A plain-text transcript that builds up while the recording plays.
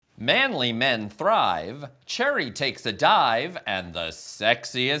Manly men thrive, Cherry takes a dive, and the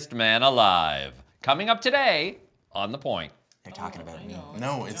sexiest man alive. Coming up today on The Point. They're talking about me.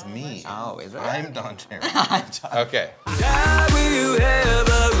 No, it's me. Oh, is it? I'm Don Cherry. Okay.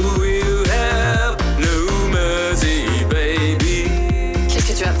 Qu'est-ce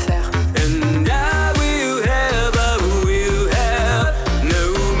que tu vas me faire?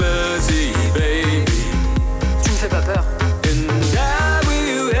 Tu me fais pas peur.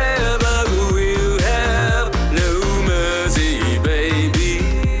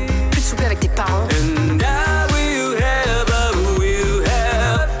 Plus de souper avec tes parents.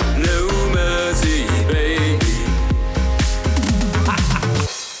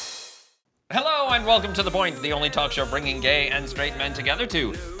 Hello and welcome to The Point, the only talk show bringing gay and straight men together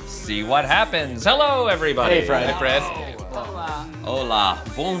to see what happens. Hello, everybody. Hey, Fred. Hey, Fred. Hola,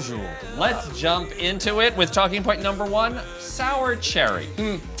 bonjour. Let's jump into it with talking point number one, sour cherry.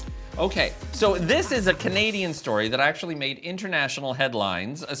 Okay, so this is a Canadian story that actually made international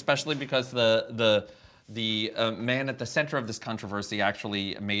headlines, especially because the man at the center of this controversy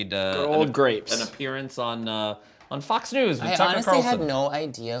actually made grapes. an appearance on Fox News with I Tucker honestly Carlson. had no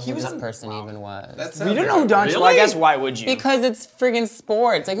idea who this person even was. We don't know who Don Cherry. Well, I guess why would you? Because it's friggin'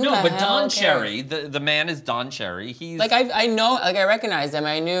 sports. Like who No, the but hell Don cares? Cherry, the man is Don Cherry. He's Like I know, like I recognized him.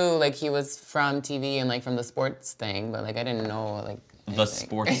 I knew like he was from TV and like from the sports thing, but like I didn't know like the anything.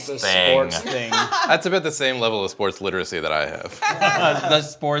 sports the thing. sports thing. That's about the same level of sports literacy that I have. The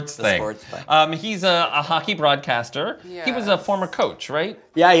sports thing. sports thing. He's a hockey broadcaster. He was a former coach, right?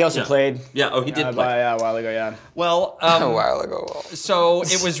 Yeah, he also played. Yeah. Oh, he did play. Yeah, a while ago. Yeah. Well, A while ago. so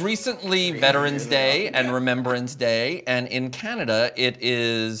it was recently Veterans Day and Remembrance Day, and in Canada, it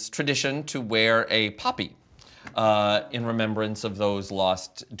is tradition to wear a poppy in remembrance of those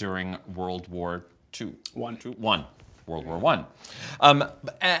lost during World War II. World War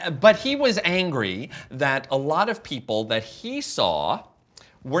I. But he was angry that a lot of people that he saw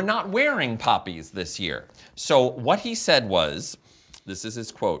were not wearing poppies this year. So what he said was, this is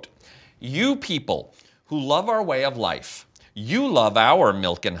his quote, "You people who love our way of life, you love our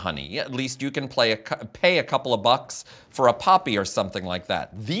milk and honey. At least you can pay a couple of bucks for a poppy or something like that.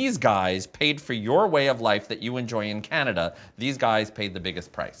 These guys paid for your way of life that you enjoy in Canada. These guys paid the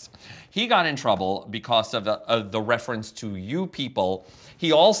biggest price." He got in trouble because of the reference to you people.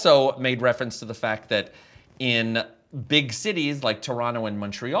 He also made reference to the fact that in big cities like Toronto and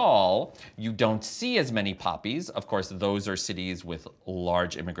Montreal, you don't see as many poppies. Of course, those are cities with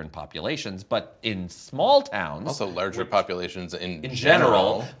large immigrant populations, but in small towns... Also larger populations in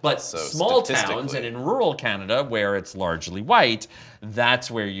general, but so small towns statistically. and in rural Canada, where it's largely white,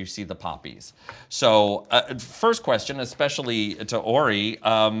 that's where you see the poppies. So, first question, especially to Ori,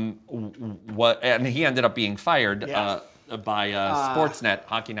 and he ended up being fired by Sportsnet,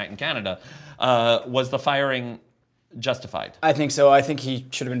 Hockey Night in Canada. Was the firing justified? I think so. I think he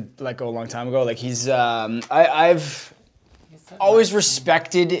should have been let go a long time ago. Like he's, I've always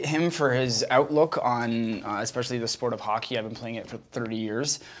respected him for his outlook on, especially the sport of hockey. I've been playing it for 30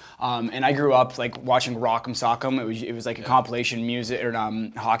 years, and I grew up like watching Rock'em Sock'em. It was like a compilation music or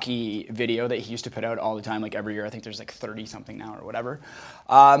hockey video that he used to put out all the time, like every year. I think there's like 30 something now or whatever.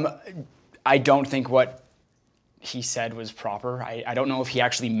 I don't think what he said was proper. I don't know if he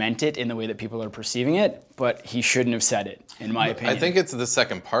actually meant it in the way that people are perceiving it, but he shouldn't have said it, in my opinion. I think it's the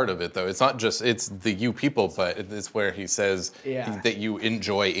second part of it, though. It's not just, it's the you people, but it's where he says that you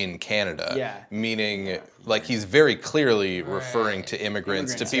enjoy in Canada. Yeah. Meaning, like, he's very clearly referring to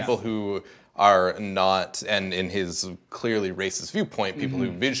immigrants, to people who are not, and in his clearly racist viewpoint, people who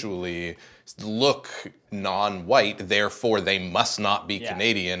visually look non-white, therefore they must not be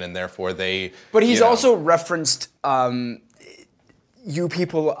Canadian, and therefore they... But he's also referenced you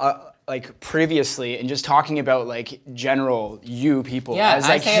people like previously, and just talking about like general you people as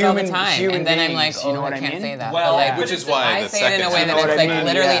like I say human, it all the time, human and then I'm beings, like, you know oh, what I can't mean? say that. Well, but, like, which is why I the say it in a second- way You know that what it's I like mean?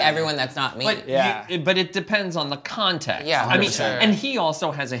 literally Yeah. everyone that's not me. But but it depends on the context. Yeah, I mean, 100%. and he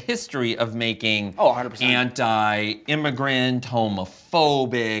also has a history of making 100%. anti-immigrant,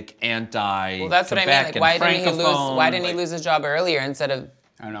 homophobic, Well, that's what I mean. Like, why didn't he lose his job earlier instead of?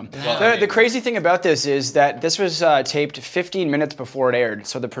 I don't know. The crazy thing about this is that this was taped 15 minutes before it aired.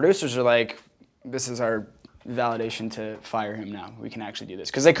 So the producers are like, this is our validation to fire him now. We can actually do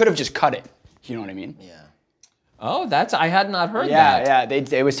this. Because they could have just cut it. You know what I mean? Yeah. Oh, I had not heard that.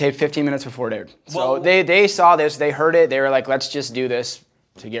 Yeah. It was taped 15 minutes before it aired. So Well- they saw this, they heard it, they were like, let's just do this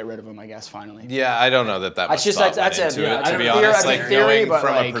to get rid of him, I guess, finally. Yeah, I don't know that much That's just- thought that's went a- into yeah, it, that's to a be theory- honest. that's a Like, theory, knowing but,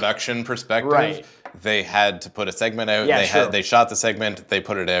 from like- a production perspective, Right. they had to put a segment out. Yeah, They shot the segment. They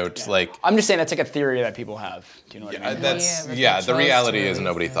put it out. Like I'm just saying that's like a theory that people have. Do you know what I mean? that's but yeah. they The chose reality to is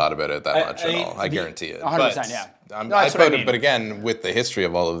nobody release it. thought about it that much at all. I the- guarantee it. 100%, yeah. I'm, No, that's what I mean. But again, with the history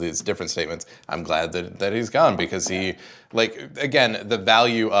of all of these different statements, I'm glad that he's gone because he, like, again, the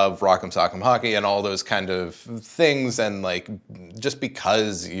value of Rock'em Sock'em Hockey and all those kind of things, and like, just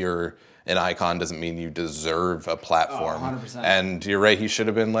because you're an icon doesn't mean you deserve a platform. 100%. And you're right, he should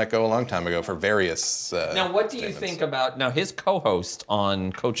have been let go a long time ago for various. Now, what do you think about his co-host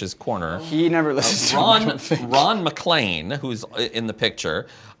on Coach's Corner? He never listens to him, I don't think. Ron McLean, who's in the picture,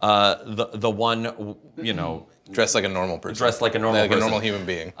 the one, Dressed like a normal person. Dressed like a normal Like person. a normal human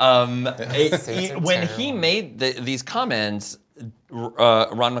being. Suits are when he terrible. made these comments,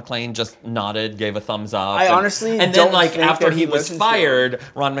 Ron McLean just nodded, gave a thumbs up. I honestly and then don't like think after that he he was listens to fired,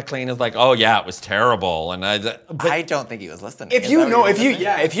 Ron McLean is like, "Oh yeah, it was terrible." And I don't think he was listening. If Is you that what know, you're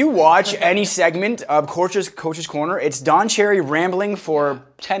listening? if you watch any segment of Coach's Corner, it's Don Cherry rambling for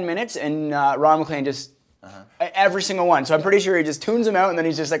 10 minutes and Ron McLean just every single one. So I'm pretty sure he just tunes him out and then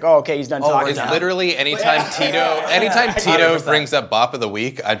he's just like, oh, okay, he's done talking. It's now. literally anytime Tito brings up Bop of the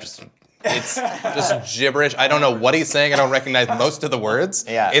Week, it's just gibberish. I don't know what he's saying. I don't recognize most of the words.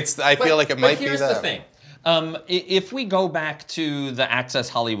 Yeah. I feel like it might be here's that. the thing. If we go back to the Access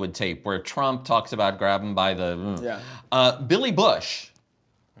Hollywood tape where Trump talks about grab him by the... Billy Bush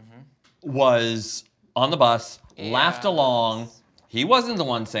was on the bus, laughed along. He wasn't the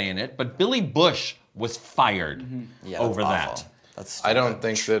one saying it, but Billy Bush was fired Yeah, that's over awful. that. That's I don't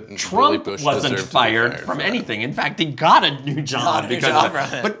think that Billy Trump Bush wasn't deserved to be fired for from that. anything. In fact, he got a new job a new because job of it.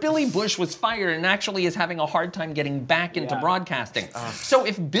 from it. But Billy Bush was fired and actually is having a hard time getting back into Yeah. broadcasting. So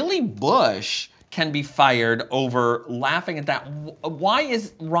if Billy Bush can be fired over laughing at that, why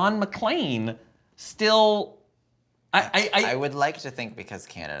is Ron McLean still? I would like to think because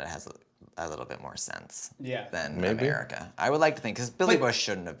Canada has a little bit more sense than Maybe. America. I would like to think because Billy Bush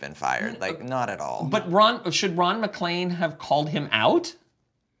shouldn't have been fired. Like not at all. But should Ron McLean have called him out?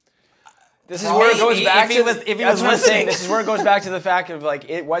 This is where it goes Maybe, back if he to was- if he that's was what I'm saying. listening. This is where it goes back to the fact of like,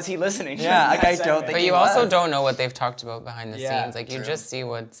 was he listening? Yeah, like, I That don't segment. think But he you also was. don't know what they've talked about behind the Yeah, scenes. Like you just see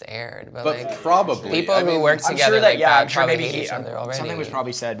what's aired. But, But like probably. people I who mean, work I'm together sure that like yeah, that I'm sure probably maybe hate each other already. something was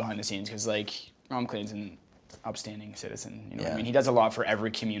probably said behind the scenes because like Ron McLean's an upstanding citizen. You know what I mean? He does a lot for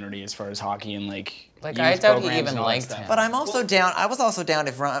every community as far as hockey and like Like, youth I doubt he programs even and all that liked stuff. him. But I'm also down. I was also down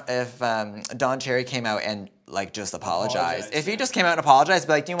if Don Cherry came out and like just apologized. If he just came out and apologized,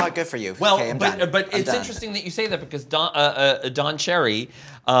 be like, you know what, good for you. Well, okay, I'm done. but I'm it's done. interesting that you say that because Don Cherry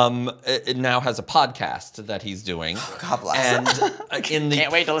now has a podcast that he's doing. God bless. And in the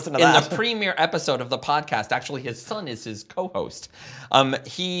Can't wait to listen to in that. the premiere episode of the podcast, actually, his son is his co-host.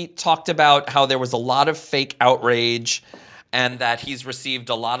 He talked about how there was a lot of fake outrage. And that he's received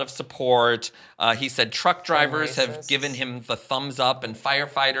a lot of support. He said truck drivers have racists. given him the thumbs up, and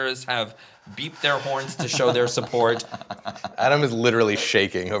firefighters have beeped their horns to show their support. Adam is literally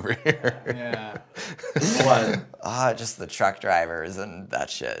shaking over here. Yeah. Just the truck drivers and that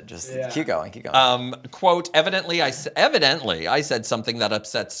shit. Just keep going, keep going. Quote, evidently I said something that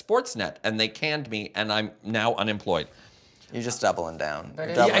upset Sportsnet, and they canned me, and I'm now unemployed. You're just doubling down. But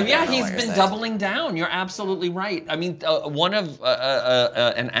You're it's- doubling Yeah, down on he's what you're been saying. doubling down. You're absolutely right. I mean, one of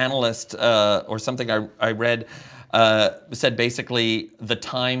an analyst or something I read said basically the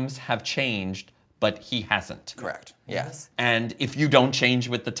times have changed, but he hasn't. Correct. Yes. And if you don't change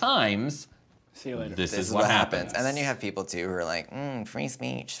with the times, See you later. this This is what happens. And then you have people too who are like, free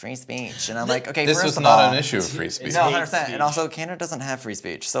speech, free speech. And I'm like, okay, This first was of not all, an issue of free speech. No, 100%. And also, Canada doesn't have free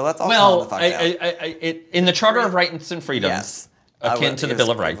speech. So let's all Well, calm the fuck down. in the Charter of Rights and Freedoms, Yes. I akin would- to the yes,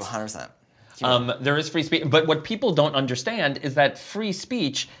 Bill of Rights, 100%. there is free speech. But what people don't understand is that free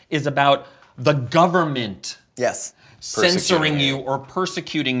speech is about the government Yes. censoring Persecuting you you. or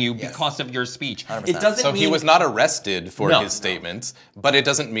persecuting you Yes. because of your speech. 100%. It doesn't So mean he was not arrested for No. his statements, but it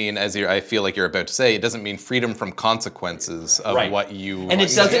doesn't mean, I feel like you're about to say, it doesn't mean freedom from consequences of right. what you. And it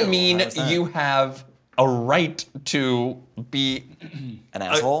do. doesn't mean 100%. you have a right to be An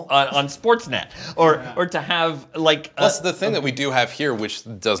asshole? on Sportsnet or to have like. Plus, the thing that we do have here, which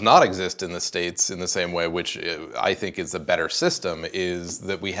does not exist in the States in the same way, which I think is a better system, is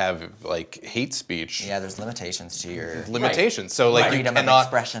that we have like hate speech. Yeah, there's limitations to your... Limitations. So like you Freedom of cannot,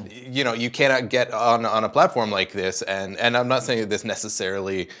 expression. you cannot get on a platform like this, and I'm not saying that this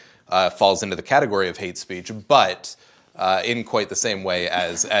necessarily falls into the category of hate speech, but in quite the same way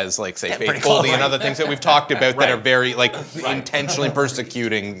as like say pretty Faith Goldie close. and other things that we've talked about that are very like intentionally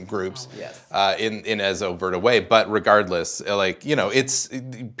persecuting groups in as overt a way. But regardless, like it's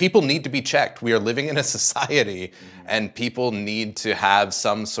people need to be checked. We are living in a society, and people need to have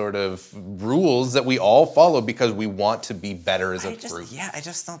some sort of rules that we all follow because we want to be better as a group. I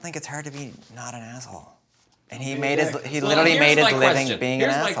just don't think it's hard to be not an asshole. And he literally Well, here's made his my living question. being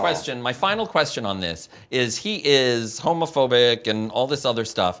Here's an my asshole. question. My final question on this is: he is homophobic and all this other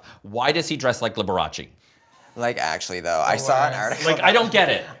stuff. Why does he dress like Liberace? Like, actually, though, I saw an article. Like, I don't get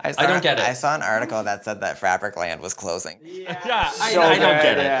it. I don't get it. I saw an article that said that Fabricland was closing. Yeah, I So don't good,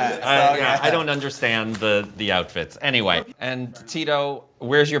 get it. yeah. I don't understand the outfits. Anyway, and Tito,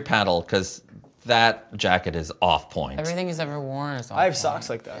 where's your paddle? Because that jacket is off point. Everything he's ever worn is. I have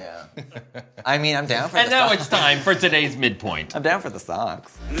socks like that. Yeah. I mean, I'm down for And the now socks. it's time for today's midpoint. I'm down for the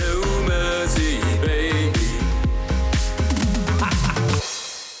socks. No mercy, baby.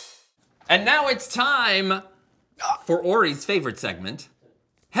 And now it's time for Ori's favorite segment,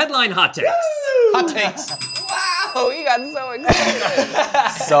 Headline Hot Takes. Hot takes. Oh, he got so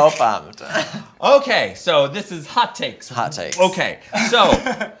excited. So pumped. Okay, so this is Hot Takes. Hot takes. Okay, so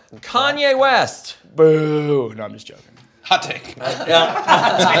Kanye West Boo. No, I'm just joking. Hot take.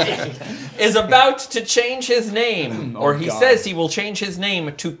 is about to change his name, or he God. says he will change his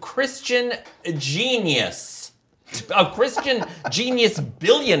name to Christian Genius. A Christian Genius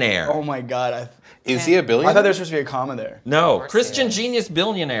Billionaire. Oh my God. Is he a I billionaire? thought there was supposed to be a comma there. No, course he Christian is. Genius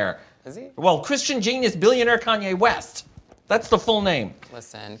Billionaire. Is he? Well, Christian Genius Billionaire Kanye West. That's the full name.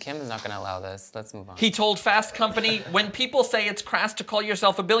 Listen, Kim is not gonna allow this. Let's move on. He told Fast Company, when people say it's crass to call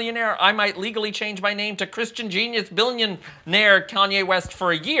yourself a billionaire, I might legally change my name to Christian Genius Billionaire Kanye West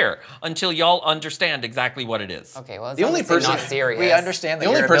for a year until y'all understand exactly what it is. Okay, well, it's The only obviously person- not serious. We understand that The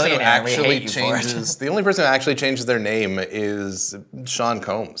only you're a person who billionaire and we actually hate you for it. changes the only person who actually changes their name is Sean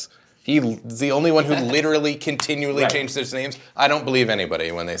Combs. He's the only one who literally continually changes his names. I don't believe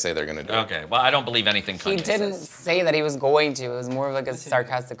anybody when they say they're going to do it. Okay, well, I don't believe anything Kanye He didn't says. say that he was going to. It was more of like a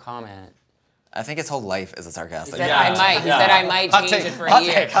sarcastic comment. I think his whole life is a sarcastic. He said, Yeah. I might. He said, I might Hot change take. it for a Hot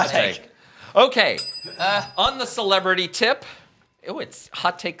year. take, hot take. Okay, on the celebrity tip, it's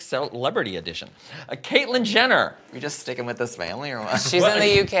Hot Take Celebrity Edition. Caitlyn Jenner. We just sticking with this family or what? She's in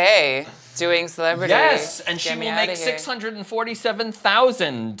the UK doing celebrity. Yes, and she Get me will outta make here.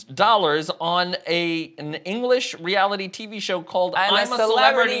 $647,000 on an English reality TV show called I'm a Celebrity.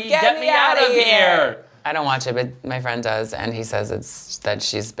 Celebrity. Get me out of here. I don't watch it, but my friend does, and he says that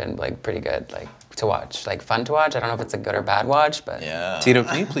she's been like pretty good, like to watch, like fun to watch. I don't know if it's a good or bad watch, but Yeah. Tito,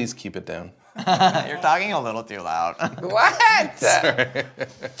 can you please keep it down? You're talking a little too loud. what?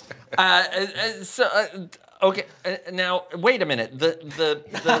 Okay, now wait a minute. The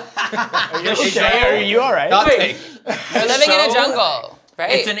Are you all right? Hot Wait. take. They're living in a show- jungle,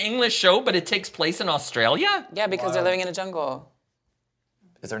 right? It's an English show, but it takes place in Australia. yeah, because they're living in a jungle.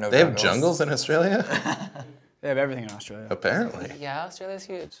 Is there no They have jungles in Australia? They have everything in Australia. Apparently. Yeah, Australia's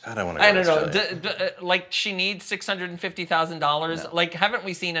huge. I don't want to go I don't know. Australia. Like she needs $650,000. Like, haven't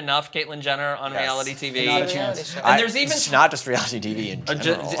we seen enough Caitlyn Jenner on reality TV? Not a Reality chance. show. And there's even It's not just reality TV in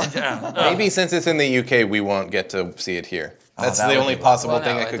general. Maybe since it's in the UK, we won't get to see it here. That's that the would only be possible Well,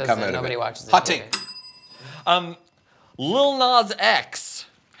 thing no, that it could come doesn't. out of Nobody it. watches it Hot here. take. Lil Nas X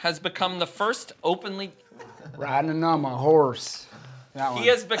has become the first openly. Riding on my horse. That one. He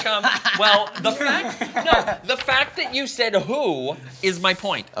has become the fact that you said who is my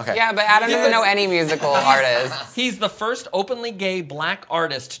point. Okay. Yeah, but Adam doesn't know any musical artists. He's the first openly gay black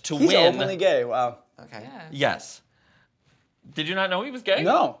artist to He's win. openly gay. Wow. Okay. Yes. Did you not know he was gay?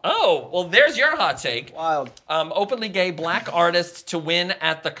 No. Oh, well, there's your hot take. Wild. Openly gay black artist to win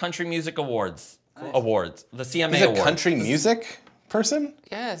at the Country Music Awards. The CMA He's a Awards. country music person?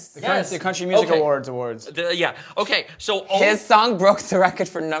 Yes. Yes. The Country Music Okay. Awards. Yeah. Okay. So His song broke the record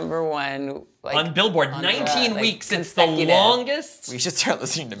for #1. Like, on Billboard, on 19 like, weeks. It's the consecutive. longest. We should start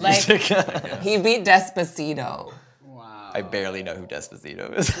listening to Like- music. He beat Despacito. I barely know who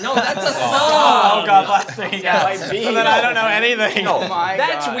Despacito is. No, that's a song. Oh God bless me. So then I don't know anything. Oh my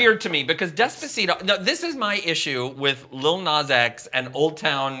That's God. weird to me because Despacito. No, this is my issue with Lil Nas X and Old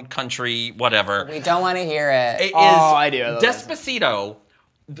Town Country, whatever. We don't want to hear it. It is Oh, I do. I love Despacito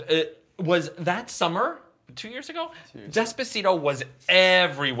was that summer. 2 years ago, Despacito was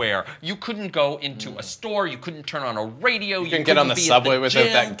everywhere. You couldn't go into a store. You couldn't turn on a radio. You couldn't get on the subway without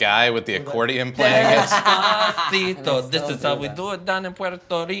that guy with the accordion playing it. Despacito. This is how we do it down in Puerto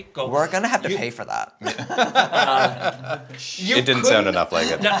Rico. We're gonna have to pay for that. It didn't sound enough like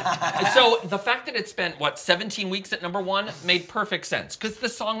it. So the fact that it spent 17 weeks at #1 made perfect sense because the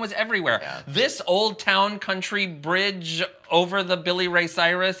song was everywhere. Yeah. This Old Town Country Bridge over the Billy Ray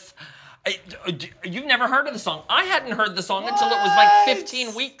Cyrus. You've never heard of the song. I hadn't heard the song until it was like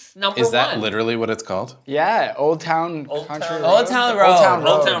 15 weeks #1. Is that literally what it's called? Yeah, Old Town Country. Old Town Road. Old Town Road.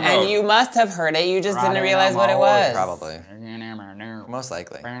 Old Town Road. And you must have heard it. You just didn't realize what it was. Probably. Most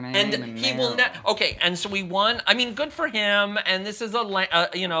likely. And he will okay, and so we won. I mean, good for him. And this is a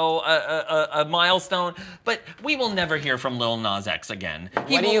milestone. But we will never hear from Lil Nas X again.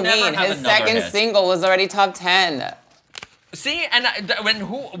 He What do will you never mean? have His another second hit. single was already top 10 See, and when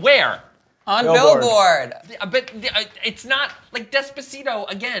where? on Billboard. Billboard. But it's not like Despacito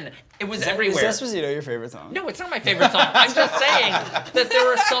again. It was everywhere. Is Despacito your favorite song? No, it's not my favorite song. I'm just saying that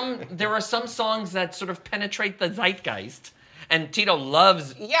there are some songs that sort of penetrate the zeitgeist, and Tito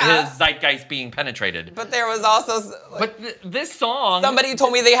loves Yeah. his zeitgeist being penetrated. But there was also But this song, somebody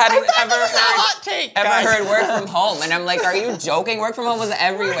told me they hadn't ever guys. heard Work From Home, and I'm like, are you joking? Work From Home was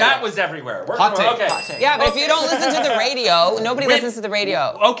everywhere. that was everywhere. Hot take. Okay. Yeah, but if you don't listen to the radio, nobody listens to the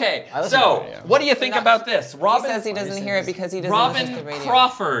radio. Okay. listen to So, the radio. what do you think about this? He Robin says he doesn't hear it because he doesn't listen to the Robin radio.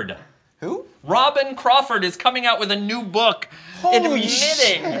 Crawford. Who? Robin Crawford is coming out with a new book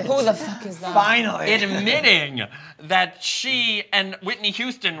admitting Who the fuck is that? Finally. admitting that she and Whitney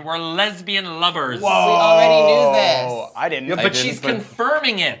Houston were lesbian lovers. We already knew this. Oh, I didn't. But she's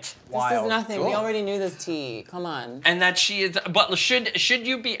confirming it. This is nothing. We already knew this tea. Come on. And that she is, but should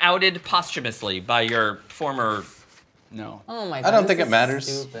you be outed posthumously by your former No. Oh my god. I don't this think it is matters.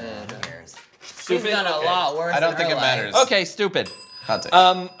 Stupid. She's stupid? done a Okay. lot worse. I don't in think her it life. matters. Okay, stupid. Hot take.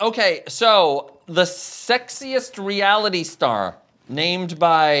 Okay, so the sexiest reality star named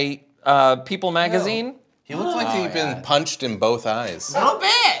by People Magazine. He looks like he'd been punched in both eyes. A little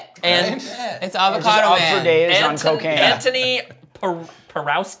bit. And It's Just Avocado up Man. for days on cocaine. Anthony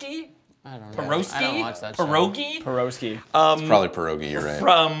Porowski? I don't know. Pierogi? I don't watch that show. Pierogi? Pierogi. It's probably pierogi, you're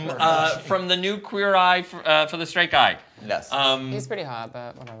right. From the new Queer Eye for the Straight Guy. Yes. He's pretty hot,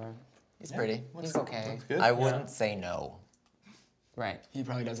 but whatever. He's pretty. He's okay. I wouldn't say no. Right. He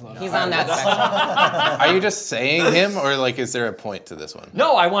probably does a lot of He's on that spectrum. Are you just saying him, or like, is there a point to this one?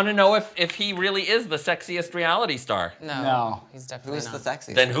 No, I want to know if he really is the sexiest reality star. No. He's definitely Who's the not.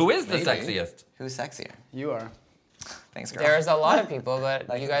 sexiest? Then who is the Maybe. sexiest? Who's sexier? You are. Thanks, girl. There's a lot of people,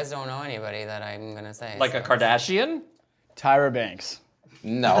 but you guys don't know anybody that I'm gonna say. Like a Kardashian? Tyra Banks.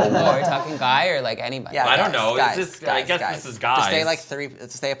 No. Are we talking guy or like anybody? Yeah, I don't guys, know. Guys, Is this- guys, I guess guys. this is guys. To stay like three. To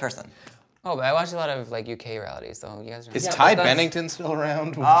stay a person. Oh, but I watch a lot of like UK reality, so you guys are. Is Yeah, Ty but that's- Bennington still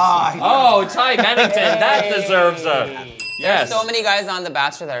around? Oh, Ty Bennington. That deserves a yes. So many guys on The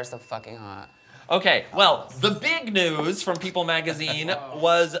Bachelor that are so fucking hot. Okay, well, the big news from People Magazine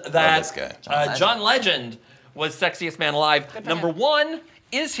was that this guy. John Legend was sexiest man alive. Number one,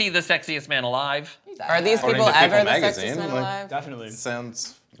 is he the sexiest man alive? Are these According people to People ever the Magazine, sexiest men like- alive? Definitely.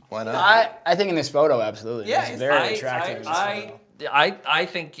 Sounds. Why not? I think in this photo, absolutely. Yeah, He's he's very attractive. in this photo. I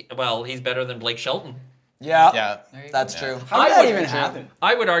think, well, he's better than Blake Shelton. Yeah. Yeah. That's true. How did I that would- even happen?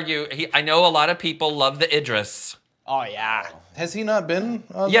 I would argue, I know a lot of people love the Idris. Oh, yeah. Has he not been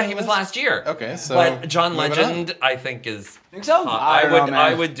on Yeah, the he was list? last year. Okay, so But John moving Legend, I think, is. Think so? I don't would know, man.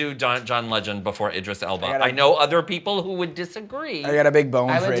 I would do John Legend before Idris Elba. gotta- I know other people who would disagree. I got a big bone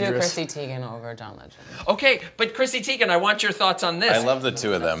I for would do Idris. Chrissy Teigen over John Legend. Okay, but Chrissy Teigen, I want your thoughts on this. I love the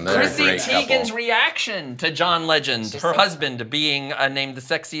two of them. They're Chrissy a great Teigen's couple. reaction to John Legend, She her said- husband, being named the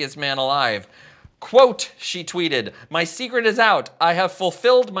sexiest man alive. Quote, she tweeted, "My secret is out. I have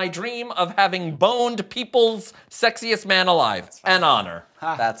fulfilled my dream of having boned people's sexiest man alive. An honor."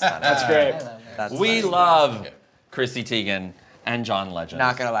 That's funny. That's great. That's We funny. love Chrissy Teigen and John Legend.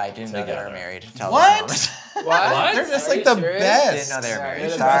 Not gonna lie, didn't know they were married. Tell What? us What? They're just like the Didn't best. know they were married.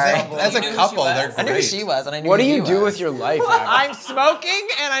 As a Sorry. As a couple, they're I knew who great. she was, and I knew What do who you he do was. with your life, Adam? I'm smoking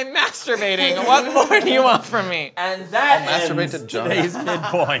and I'm masturbating. What more do you want from me? And that masturbate ends to John. today's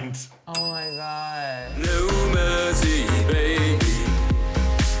midpoint. Oh my god. No mercy, baby.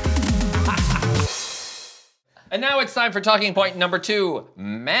 And now it's time for talking point number 2,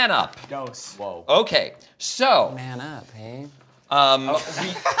 man up. Dose. Whoa. Okay, so Man up, hey?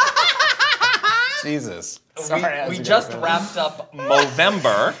 Jesus. Sorry, that was we a good just one. wrapped up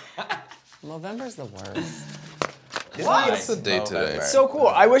Movember. November's the worst. What's the date today? So cool.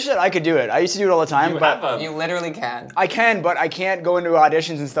 I wish that I could do it. I used to do it all the time, You but have a You literally can. I can, but I can't go into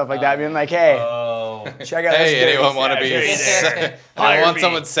auditions and stuff like that. Being like, hey, So Check out. Hey, that's anyone good. want to be? Yeah, I want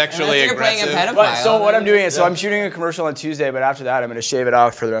someone sexually Unless you're playing a aggressive. pedophile. But so what I'm doing is, so I'm shooting a commercial on Tuesday, but after that I'm gonna shave it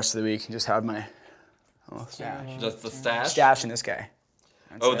off for the rest of the week and just have my just the stash. stash in this guy.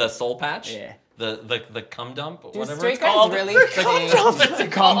 Oh, the soul patch. Yeah. The cum dump, Do whatever straight it's guys called. really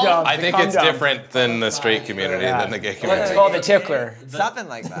think Calm down. I think it's different than the straight community than the gay It's community. called the tickler. Something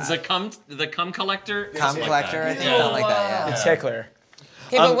like that. The cum collector. Cum Something like collector, that. I think, something like that. The Yeah. tickler.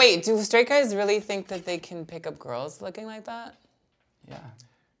 Okay, but wait, do straight guys really think that they can pick up girls looking like that? Yeah.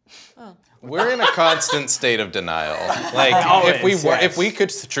 We're in a constant state of denial. Like Always, if we could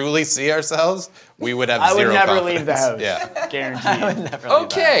truly see ourselves, we would have I would zero never confidence. leave the house. Yeah. Guaranteed.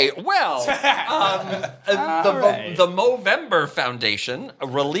 Okay, well, right. the Movember Foundation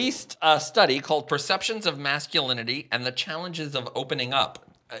released a study called "Perceptions of Masculinity and the Challenges of Opening Up."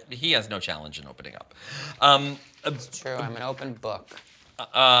 He has no challenge in opening up. It's true, I'm an open book.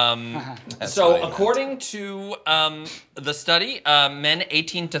 That's So, what I meant. according to the study, men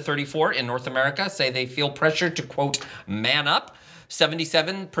 18 to 34 in North America say they feel pressure to, quote, man up.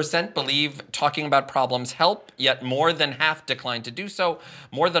 77% believe talking about problems help, yet more than half decline to do so.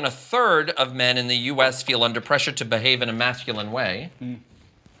 More than a third of men in the U.S. feel under pressure to behave in a masculine way.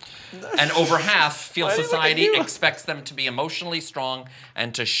 And over half feel society expects them to be emotionally strong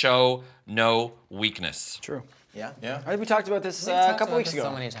and to show no weakness. True. Yeah. Yeah. I think we talked about this We a talked couple about weeks this ago.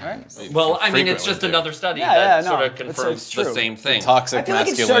 so many times. Well, I mean, it's Frequently just do. another study Yeah, that yeah, sort no, of it's confirms true. the same thing. Toxic I feel like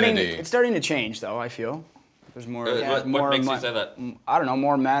masculinity. it's starting to change, though. I feel there's more. What more makes you men- say that? I don't know,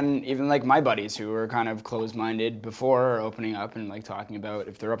 more men, even like my buddies who were kind of closed-minded before, are opening up and like talking about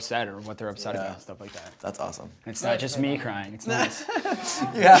if they're upset or what they're upset about, stuff like that. That's awesome. It's not just me crying. It's nice.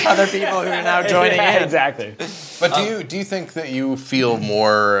 You have other people who are now joining Yeah, in. exactly. But do you think that you feel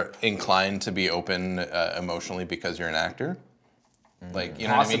more inclined to be open emotionally because you're an actor? Like, you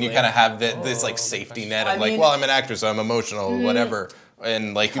know what I mean? You Possibly. kind of have this like safety net of I like, mean- well, I'm an actor, so I'm emotional, whatever.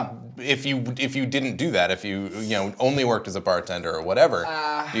 And like, if you didn't do that, if you only worked as a bartender or whatever,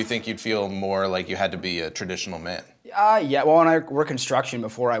 do you think you'd feel more like you had to be a traditional man? Yeah, well, when I worked construction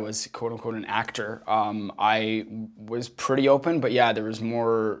before I was quote unquote an actor, I was pretty open, but yeah, there was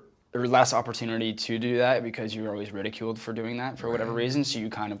less opportunity to do that because you were always ridiculed for doing that for whatever reason, so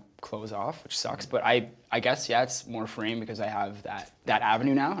you kind of close off, which sucks. But I guess, yeah, it's more freeing because I have that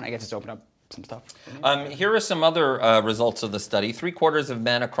avenue now, and I guess it's opened up some stuff. Here are some other results of the study. 3/4 of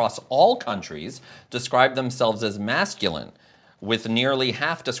men across all countries describe themselves as masculine, with nearly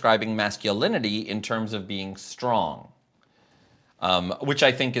half describing masculinity in terms of being strong, which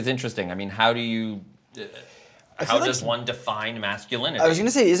I think is interesting. I mean, how do you, how like does one define masculinity? I was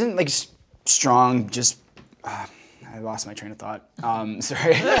gonna say, isn't like strong just? I lost my train of thought.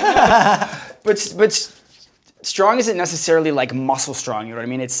 Sorry, but strong isn't necessarily like muscle strong. You know what I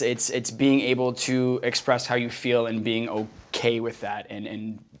mean? It's being able to express how you feel and being okay with that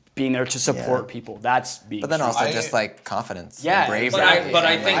and being there to support people. That's being. But then strong. also just like confidence. Yeah, and bravery. but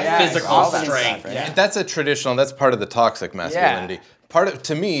I think and, physical all that strength. stuff, right? That's a traditional. That's part of the toxic masculinity.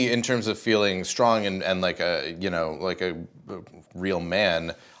 To me, in terms of feeling strong and like a real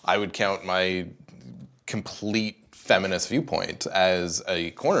man, I would count my complete feminist viewpoint as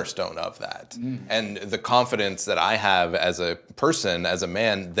a cornerstone of that, and the confidence that I have as a person, as a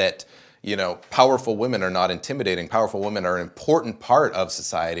man, that powerful women are not intimidating. Powerful women are an important part of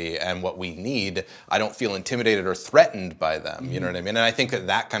society and what we need. I don't feel intimidated or threatened by them. You know what I mean? And I think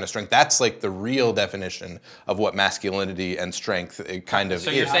that kind of strength, that's like the real definition of what masculinity and strength kind of So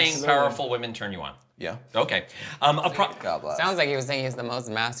is. you're saying powerful women turn you on? Yeah. Okay. God bless. Sounds like he was saying he's the most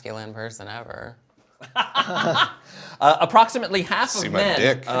masculine person ever. Approximately half See of my men.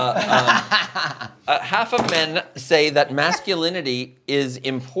 dick. Half of men say that masculinity is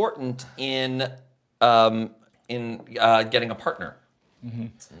important in getting a partner,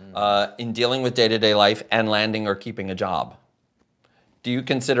 in dealing with day-to-day life and landing or keeping a job. Do you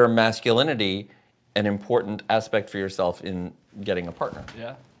consider masculinity an important aspect for yourself in getting a partner?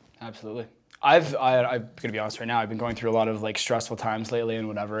 Yeah, absolutely. I'm gonna be honest right now. I've been going through a lot of like stressful times lately and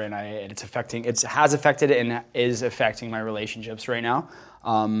whatever, and it has affected and is affecting my relationships right now.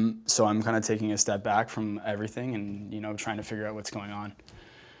 So I'm kind of taking a step back from everything and trying to figure out what's going on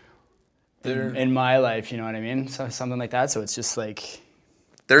in my life. You know what I mean? So something like that. So it's just like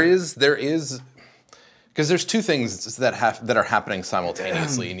There is Because there's two things that are happening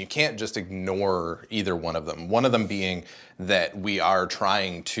simultaneously, and you can't just ignore either one of them. One of them being that we are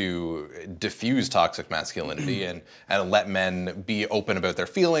trying to diffuse toxic masculinity and let men be open about their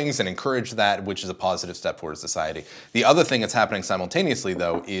feelings and encourage that, which is a positive step towards society. The other thing that's happening simultaneously,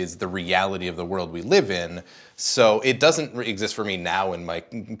 though, is the reality of the world we live in. So it doesn't exist for me now in my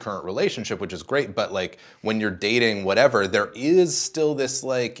current relationship, which is great, but like when you're dating, whatever, there is still this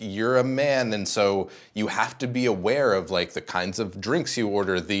like, you're a man, and so you have to be aware of like the kinds of drinks you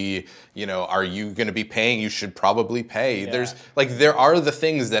order, are you gonna be paying? You should probably pay. Yeah. There are the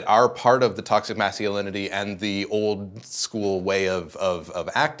things that are part of the toxic masculinity and the old school way of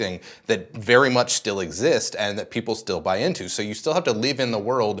acting that very much still exist and that people still buy into. So you still have to live in the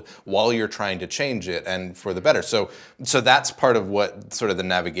world while you're trying to change it and for the better. So that's part of what sort of the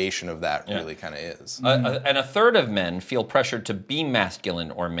navigation of that really kind of is. And a third of men feel pressured to be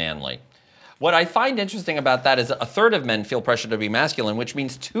masculine or manly. What I find interesting about that is a third of men feel pressure to be masculine, which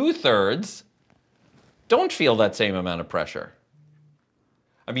means 2/3 don't feel that same amount of pressure.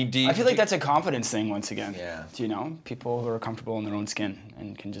 I mean, I feel like that's a confidence thing once again. Yeah. Do you know? People who are comfortable in their own skin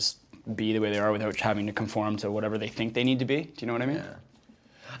and can just be the way they are without having to conform to whatever they think they need to be. Do you know what I mean? Yeah.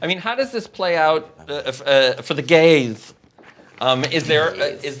 I mean, how does this play out for the gays? Is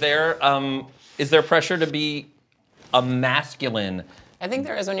there pressure to be a masculine? I think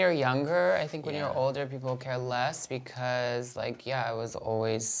there is when you're younger. I think when you're older, people care less because, I was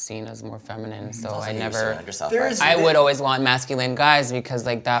always seen as more feminine. So I never. I would always want masculine guys because,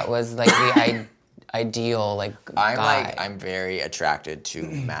 that was the ideal guy. I'm very attracted to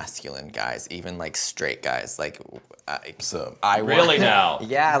masculine guys, even straight guys. Really now?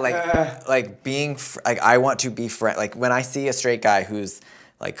 Yeah, being I want to be friend. When I see a straight guy who's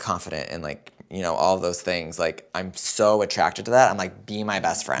confident and all those things, I'm so attracted to that. I'm be my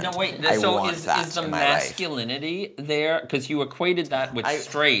best friend. No, wait. I So want is that the in my life. masculinity there? Because you equated that with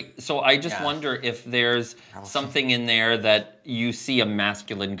straight. So I just wonder if there's something in there that you see a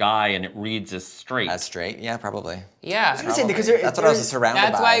masculine guy and it reads as straight. As straight? Yeah, probably. Yeah. I was gonna say, because That's what I was surrounded by.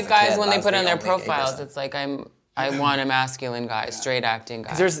 That's why as a guys, kid. when I they was put the on their only gay profiles, person. it's I want a masculine guy, straight acting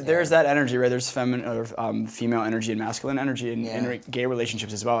guy. There's that energy, right? There's feminine or female energy and masculine energy in gay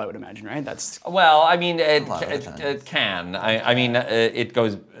relationships as well, I would imagine, right? That's Well, I mean, lot of the time. it can. I mean, it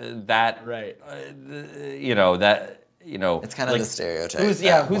goes that. right. It's kind of the stereotype. Who's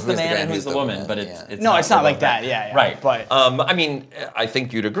the man and who's the woman? But yeah. it's No, it's not like about that. Yeah. Right. But I mean, I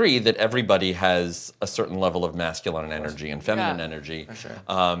think you'd agree that everybody has a certain level of masculine energy and feminine energy. For sure.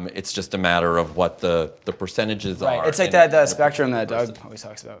 It's just a matter of what the percentages are. right, it's like in- that in a spectrum that person. Doug always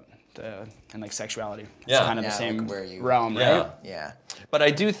talks about, and sexuality. It's Yeah. kind of Yeah, the same where you- realm, Yeah. right? Yeah. But I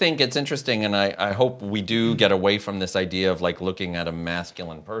do think it's interesting, and I hope we do get away from this idea of looking at a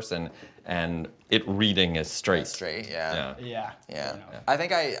masculine person and it reading as straight. Straight, yeah. Yeah. Yeah. I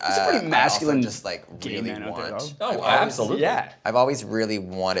think I pretty masculine I also just gay really man out there, want. though. Oh, absolutely. Yeah. I've always really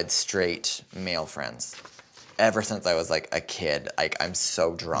wanted straight male friends. Ever since I was a kid, I'm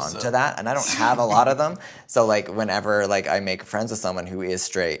so drawn to that, and I don't have a lot of them. So whenever I make friends with someone who is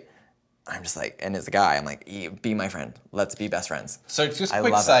straight, I'm just and it's a guy, I'm be my friend. Let's be best friends. So just I a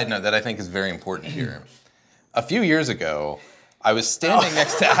quick love side it. note that I think is very important here. A few years ago, I was standing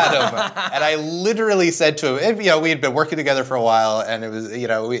next to Adam, and I literally said to him, we had been working together for a while, and it was, we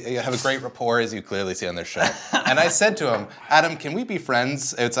have a great rapport, as you clearly see on this show. And I said to him, Adam, can we be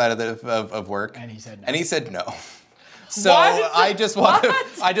friends outside of work? And he said no. And he said no. So I just want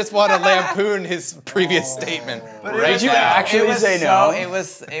to lampoon his previous statement. Did you actually say no? It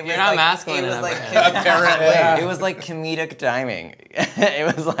was You're not masculine It was enough. Apparently. It was comedic timing.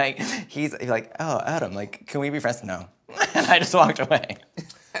 It was he's like, oh, Adam, can we be friends? No. And I just walked away.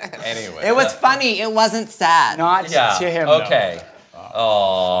 Anyway. It was funny. It wasn't sad. Not to him, though. Okay.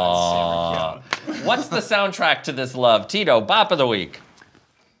 Oh. What's the soundtrack to this love? Tito, bop of the week.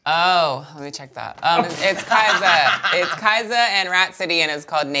 Oh, let me check that. It's Kaiza. It's Kaiza and Rat City, and it's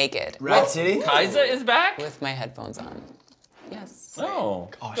called Naked. Rat City? Kaiza is back? With my headphones on. Yes. Oh,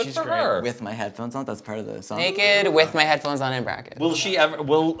 good she's for great. her. With my headphones on, that's part of the song. Naked with my headphones on in brackets. Will she ever?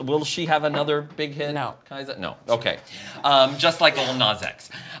 Will she have another big hit? No. Kaiza? No. Okay. Just like Lil Nas X.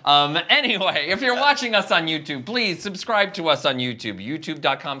 Anyway, if you're watching us on YouTube, please subscribe to us on YouTube.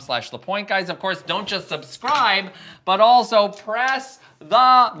 YouTube.com/ThePoint Guys. Of course, don't just subscribe, but also press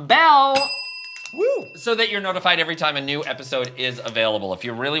the bell. Woo! So that you're notified every time a new episode is available. If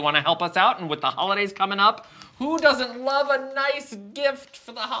you really want to help us out, and with the holidays coming up, who doesn't love a nice gift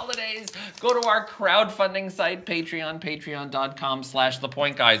for the holidays? Go to our crowdfunding site, Patreon,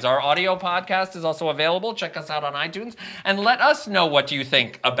 patreon.com/ThePointGuys. Our audio podcast is also available. Check us out on iTunes and let us know what you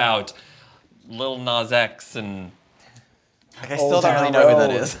think about Lil Nas X and. I still don't really know who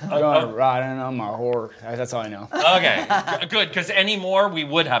that is. I'm going riding on my horse. That's all I know. Okay, good, because any more, we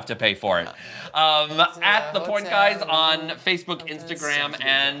would have to pay for it. At The Point Guys on Facebook, Instagram,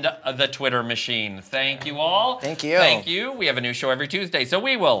 and the Twitter machine. Thank you all. Thank you. Thank you. We have a new show every Tuesday, so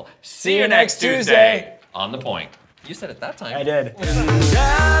we will see you you next next Tuesday Tuesday on The Point. You said it that time. I did.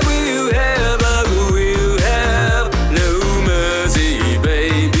 I will